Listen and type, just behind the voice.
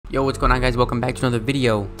Yo, what's going on, guys? Welcome back to another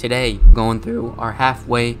video. Today, going through our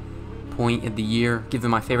halfway point of the year, giving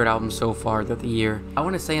my favorite albums so far throughout the year. I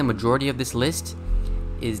want to say a majority of this list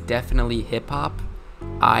is definitely hip-hop.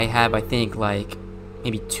 I have, I think, like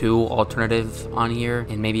maybe 2 alternative on here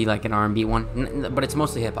and maybe like an R&B one, but it's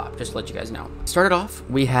mostly hip-hop, just to let you guys know. Started off,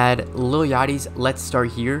 we had Lil Yachty's Let's Start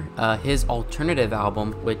Here, his alternative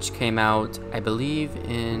album, which came out, I believe,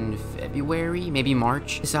 in February, maybe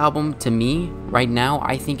March. This album, to me, right now,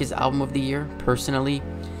 I think is album of the year, personally.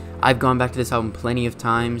 I've gone back to this album plenty of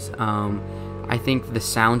times. I think the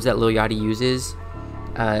sounds that Lil Yachty uses,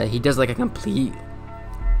 he does like a complete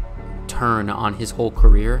turn on his whole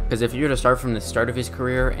career, because if you were to start from the start of his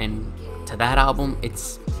career and to that album,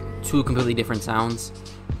 it's 2 completely different sounds,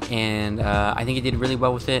 and I think he did really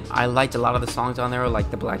well with it. I liked a lot of the songs on there,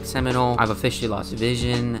 like the Black Seminole, I've Officially Lost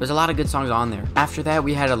Vision. There's a lot of good songs on there. After that,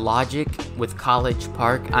 we had a Logic with College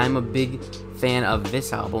Park. I'm a big fan of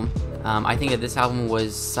this album. I think that this album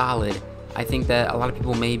was solid. I think that a lot of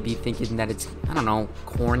people may be thinking that it's, I don't know,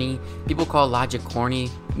 corny. People call Logic corny.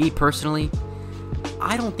 Me personally,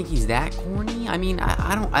 I don't think he's that corny. I mean,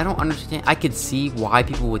 I don't understand. I could see why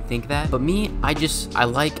people would think that, but me, I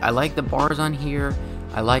like the bars on here.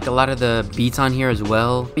 I like a lot of the beats on here as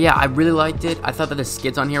well. But yeah, I really liked it. I thought that the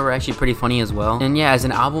skits on here were actually pretty funny as well. And yeah, as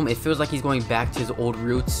an album, it feels like he's going back to his old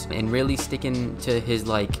roots and really sticking to his,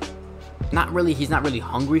 like, he's not really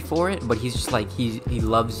hungry for it, but he's just like, he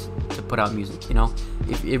loves to put out music, you know?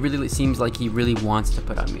 It really seems like he really wants to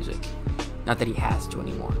put out music. Not that he has to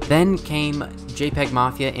anymore. Then came JPEG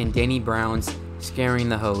Mafia and Danny Brown's Scaring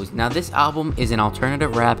the Hoes. Now, this album is an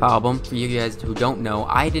alternative rap album. For you guys who don't know,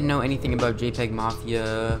 I didn't know anything about JPEG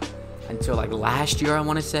Mafia until like last year, I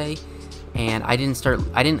want to say. And I didn't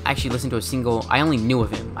actually listen to a single, I only knew of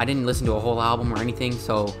him. I didn't listen to a whole album or anything.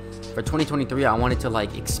 So for 2023, I wanted to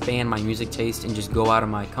like expand my music taste and just go out of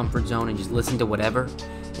my comfort zone and just listen to whatever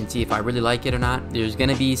and see if I really like it or not. There's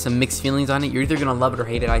gonna be some mixed feelings on it. You're either gonna love it or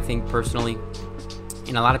hate it, I think, personally.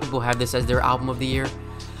 And a lot of people have this as their album of the year.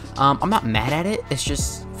 I'm not mad at it. It's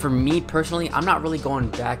just, for me personally, I'm not really going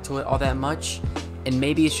back to it all that much. And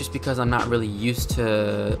maybe it's just because I'm not really used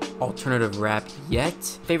to alternative rap yet.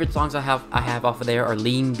 Favorite songs I have off of there are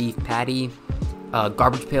Lean Beef Patty,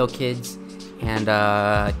 Garbage Pail Kids, and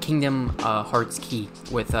Kingdom Hearts Key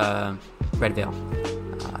with Red Veil.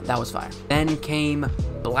 That was fire. Then came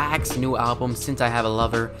Black's new album, Since I Have a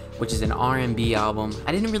Lover, which is an R&B album.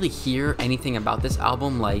 I didn't really hear anything about this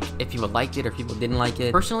album, like if people liked it or people didn't like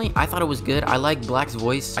it. Personally, I thought it was good. I like Black's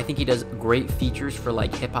voice. I think he does great features for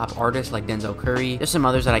like hip-hop artists like Denzel Curry. There's some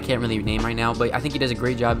others that I can't really name right now, but I think he does a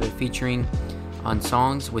great job of featuring on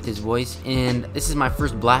songs with his voice. And this is my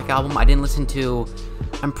first Black album. I didn't listen to,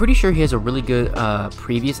 I'm pretty sure he has a really good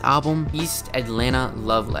previous album, East Atlanta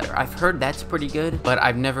Love Letter. I've heard that's pretty good, but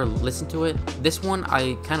I've never listened to it. This one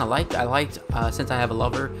I kind of liked. I liked Since I Have a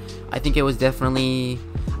Lover. I think it was definitely,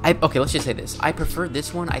 okay, let's just say this. I prefer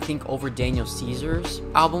this one, I think, over Daniel Caesar's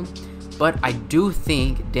album, but I do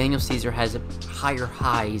think Daniel Caesar has higher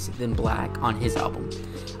highs than Black on his album.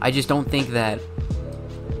 I just don't think that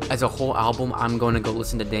as a whole album, I'm going to go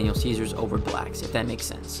listen to Daniel Caesar's over Black's, if that makes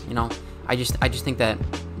sense, you know? I just think that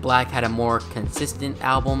Black had a more consistent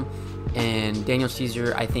album, and Daniel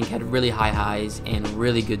Caesar, I think, had really high highs and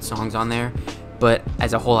really good songs on there, but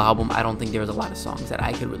as a whole album, I don't think there was a lot of songs that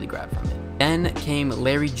I could really grab from it. Then came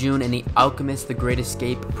Larry June and The Alchemist, The Great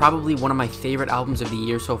Escape, probably one of my favorite albums of the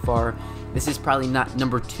year so far. This is probably not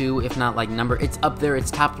number 2, if not like it's up there,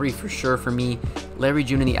 it's top 3 for sure for me. Larry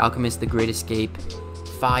June and The Alchemist, The Great Escape.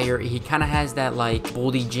 Fire. He kind of has that like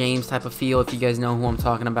Boldy James type of feel, if you guys know who I'm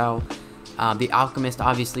talking about. The Alchemist,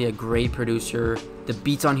 obviously a great producer. The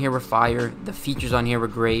beats on here were fire. The features on here were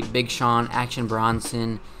great. Big Sean, Action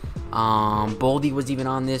Bronson, Boldy was even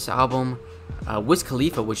on this album. Wiz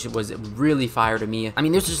Khalifa, which was really fire to me. I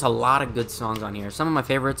mean, there's just a lot of good songs on here. Some of my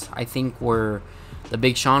favorites, I think, were the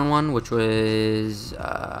Big Sean one, which was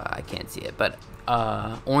I can't see it, but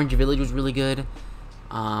Orange Village was really good.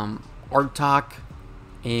 Art Talk.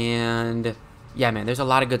 And yeah, man, there's a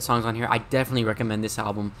lot of good songs on here. I definitely recommend this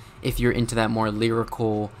album if you're into that more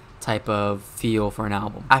lyrical type of feel for an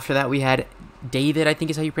album. After that, we had David, I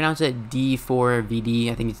think is how you pronounce it,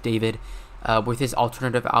 D4VD, I think it's David, with his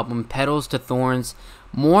alternative album, Petals to Thorns.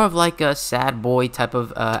 More of like a sad boy type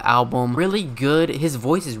of album. Really good. His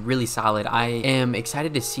voice is really solid. I am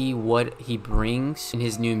excited to see what he brings in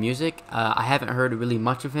his new music. I haven't heard really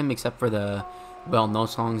much of him except for the well-known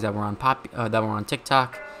songs that were on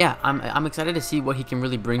TikTok. Yeah, I'm excited to see what he can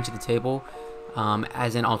really bring to the table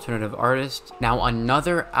as an alternative artist. Now,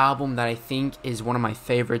 another album that I think is one of my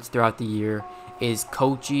favorites throughout the year is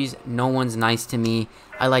Coach's No One's Nice to Me.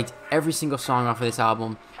 I liked every single song off of this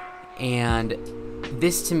album, and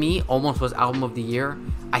this to me almost was album of the year.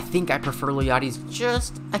 I think I prefer Lil Yachty's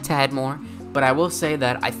just a tad more, but I will say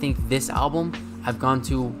that I think this album I've gone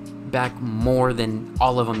to back more than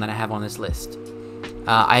all of them that I have on this list.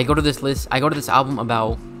 I go to this album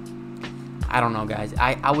about, I don't know guys,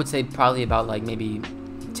 I would say probably about like maybe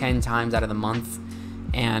 10 times out of the month,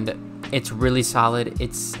 and it's really solid.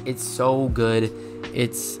 It's so good.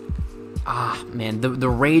 It's man, the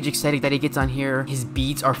rage aesthetic that he gets on here, his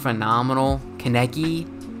beats are phenomenal. Kaneki,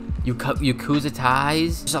 Yakuza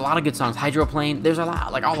Ties, there's a lot of good songs. Hydroplane, there's a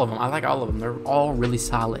lot, like all of them. I like all of them. They're all really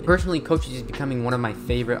solid. Personally, Coach is becoming one of my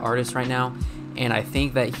favorite artists right now, and I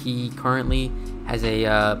think that he currently has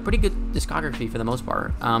a pretty good discography for the most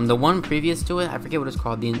part. The one previous to it, I forget what it's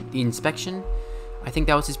called, the Inspection, I think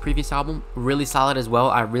that was his previous album. Really solid as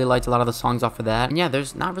well. I really liked a lot of the songs off of that. And yeah,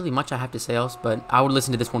 there's not really much I have to say else, but I would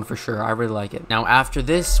listen to this one for sure. I really like it. Now after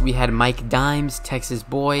this, we had Mike Dimes, Texas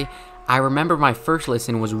Boy. I remember my first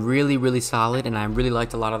listen was really solid, and I really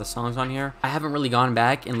liked a lot of the songs on here. I haven't really gone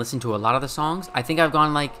back and listened to a lot of the songs. I think I've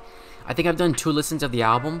done 2 listens of the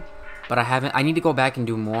album, but I need to go back and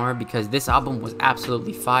do more because this album was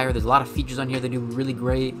absolutely fire. There's a lot of features on here that do really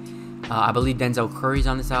great. I believe Denzel Curry's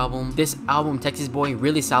on this album. This album, Texas Boy,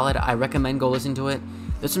 really solid. I recommend go listen to it.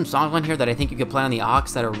 There's some songs on here that I think you could play on the aux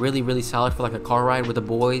that are really solid for like a car ride with the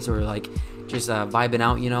boys, or like just vibing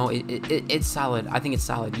out, you know. It's solid. I think it's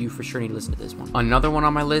solid. You for sure need to listen to this one. Another one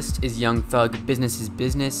on my list is Young Thug, Business is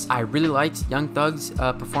Business. I really liked Young Thug's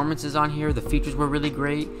performances on here. The features were really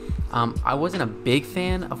great. I wasn't a big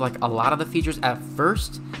fan of like a lot of the features at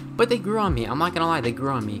first, but they grew on me. I'm not gonna lie, they grew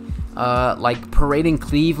on me. Like Parade in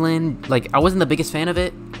Cleveland, like I wasn't the biggest fan of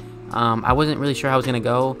it. I wasn't really sure how it was gonna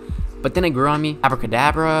go, but then it grew on me.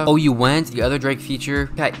 Abracadabra, Oh You Went, the other Drake feature,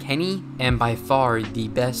 Pat Kenny, and by far the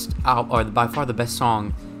best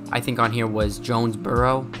song I think on here was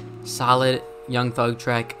Jonesboro. Solid Young Thug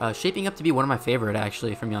track, shaping up to be one of my favorite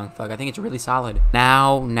actually from Young Thug. I think it's really solid.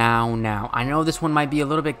 Now, I know this one might be a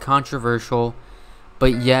little bit controversial,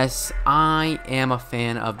 but yes, I am a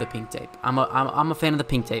fan of the Pink Tape. I'm a fan of the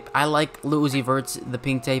Pink Tape. I like Lil Uzi Vert's The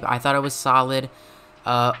Pink Tape. I thought it was solid.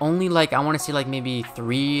 Only like I want to say like maybe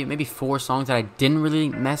 3, maybe 4 songs that I didn't really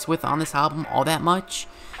mess with on this album all that much.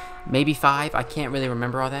 Maybe 5. I can't really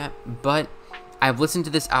remember all that, but I've listened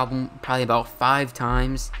to this album probably about 5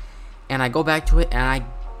 times, and I go back to it and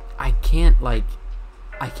I can't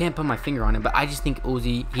put my finger on it, but I just think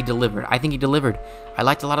Uzi, he delivered. I think he delivered. I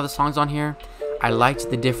liked a lot of the songs on here. I liked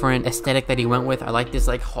the different aesthetic that he went with. I like this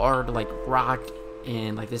like hard like rock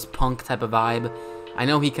and like this punk type of vibe. I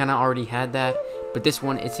know he kind of already had that, but this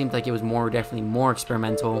one, it seemed like it was definitely more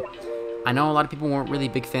experimental. I know a lot of people weren't really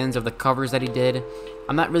big fans of the covers that he did.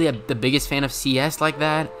 I'm not really the biggest fan of CS like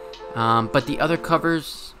that, but the other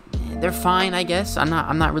covers, they're fine, I guess. I'm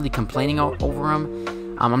not really complaining over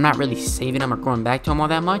them. I'm not really saving them or going back to them all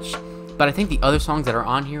that much. But I think the other songs that are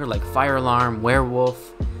on here, like Fire Alarm,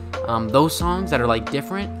 Werewolf, those songs that are like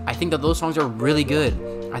different, I think that those songs are really good.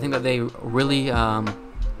 I think that they really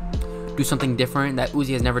do something different that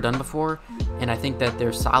Uzi has never done before, and I think that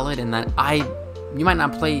they're solid, and that you might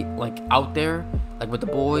not play like out there like with the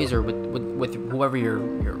boys or with whoever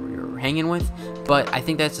you're hanging with, but I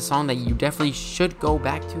think that's a song that you definitely should go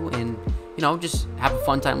back to and, you know, just have a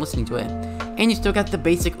fun time listening to it. And you still got the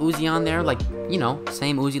basic Uzi on there, like, you know,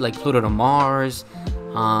 same Uzi, like Pluto to Mars.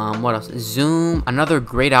 What else? Zoom, another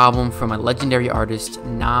great album from a legendary artist,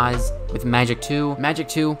 Nas, with Magic 2. Magic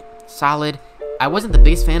 2, solid. I wasn't the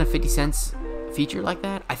biggest fan of 50 Cent's feature like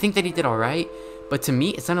that. I think that he did alright, but to me,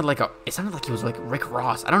 it sounded like he was like Rick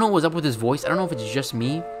Ross. I don't know what was up with his voice. I don't know if it's just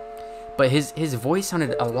me, but his voice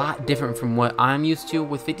sounded a lot different from what I'm used to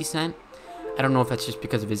with 50 Cent. I don't know if that's just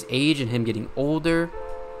because of his age and him getting older,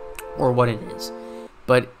 or what it is.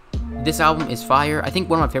 But this album is fire. I think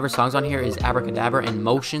one of my favorite songs on here is Abracadabra and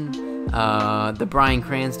Motion. The Bryan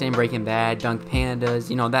Cranston, Breaking Bad, Dunk Pandas,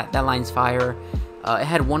 you know, that line's fire. It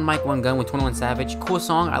had One Mic, One Gun with 21 Savage. Cool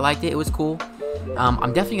song. I liked it. It was cool.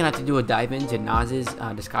 I'm definitely gonna have to do a dive into Nas's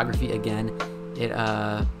discography again.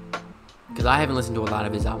 Because I haven't listened to a lot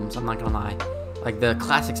of his albums, I'm not gonna lie. Like the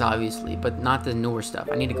classics, obviously, but not the newer stuff.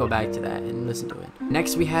 I need to go back to that and listen to it.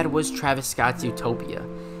 Next we had was Travis Scott's Utopia.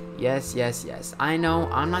 Yes. I know,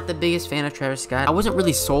 I'm not the biggest fan of Travis Scott. I wasn't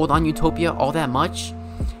really sold on Utopia all that much.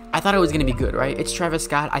 I thought it was gonna be good, right? It's Travis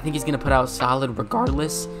Scott. I think he's gonna put out solid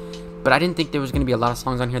regardless. But I didn't think there was gonna be a lot of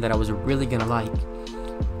songs on here that I was really gonna like.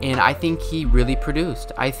 And I think he really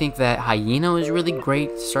produced. I think that Hyena is really great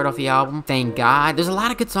to start off the album. Thank God. There's a lot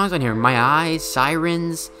of good songs on here. My Eyes,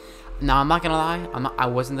 Sirens. Now, I'm not gonna lie, I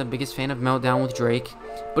wasn't the biggest fan of Meltdown with Drake,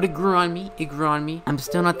 but it grew on me. It grew on me. I'm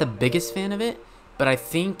still not the biggest fan of it, but I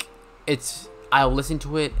think I'll listen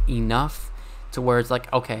to it enough to where it's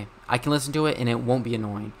like, okay, I can listen to it and it won't be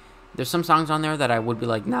annoying. There's some songs on there that I would be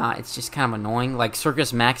like, nah, it's just kind of annoying. Like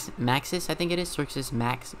Circus Maxis, I think it is. Circus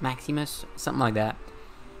Maximus, something like that.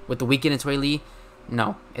 With The Weeknd and Sway Lee.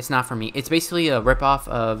 No, it's not for me. It's basically a ripoff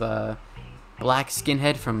of Black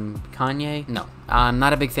Skinhead from Kanye. No, I'm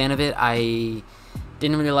not a big fan of it. I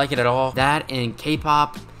didn't really like it at all. That and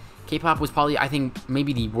K-pop. K-pop was probably, I think,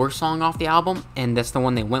 maybe the worst song off the album, and that's the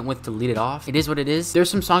one they went with to lead it off. It is what it is. There's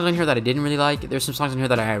some songs on here that I didn't really like. There's some songs on here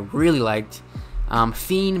that I really liked.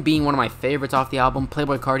 Fiend being one of my favorites off the album.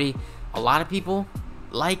 Playboy Carti. A lot of people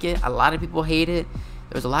like it. A lot of people hate it.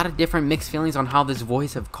 There's a lot of different mixed feelings on how this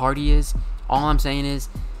voice of Carti is. All I'm saying is,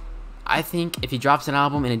 I think if he drops an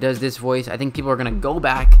album and it does this voice, I think people are going to go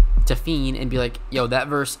back to Fiend and be like, yo, that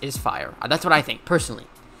verse is fire. That's what I think, personally.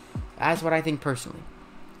 That's what I think, personally.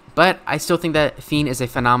 But I still think that Fiend is a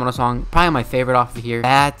phenomenal song. Probably my favorite off of here.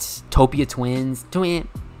 That's Topia Twins. Twin.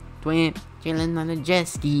 Chillin' on a jet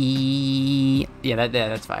ski. Yeah,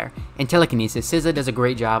 that's fire. And Telekinesis. SZA does a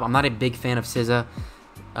great job. I'm not a big fan of SZA.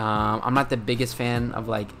 I'm not the biggest fan of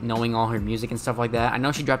like knowing all her music and stuff like that. I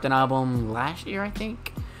know she dropped an album last year, I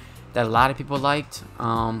think, that a lot of people liked.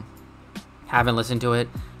 Haven't listened to it.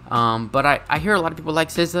 But I hear a lot of people like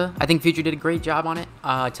SZA. I think Future did a great job on it.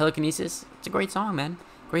 Telekinesis. It's a great song, man.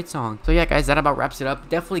 Great song. So yeah, guys, that about wraps it up.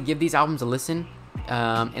 Definitely give these albums a listen.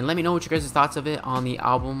 And let me know what your guys' thoughts of it on the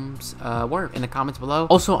albums were in the comments below.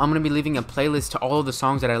 Also, I'm going to be leaving a playlist to all of the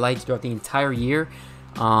songs that I liked throughout the entire year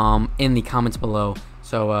in the comments below.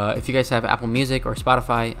 So if you guys have Apple Music or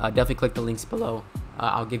Spotify, definitely click the links below.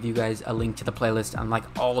 I'll give you guys a link to the playlist on like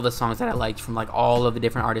all the songs that I liked from like all of the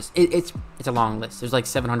different artists. It's a long list. There's like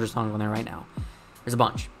 700 songs on there right now. There's a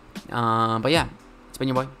bunch. But yeah, it's been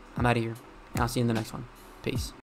your boy. I'm out of here. And I'll see you in the next one. Peace.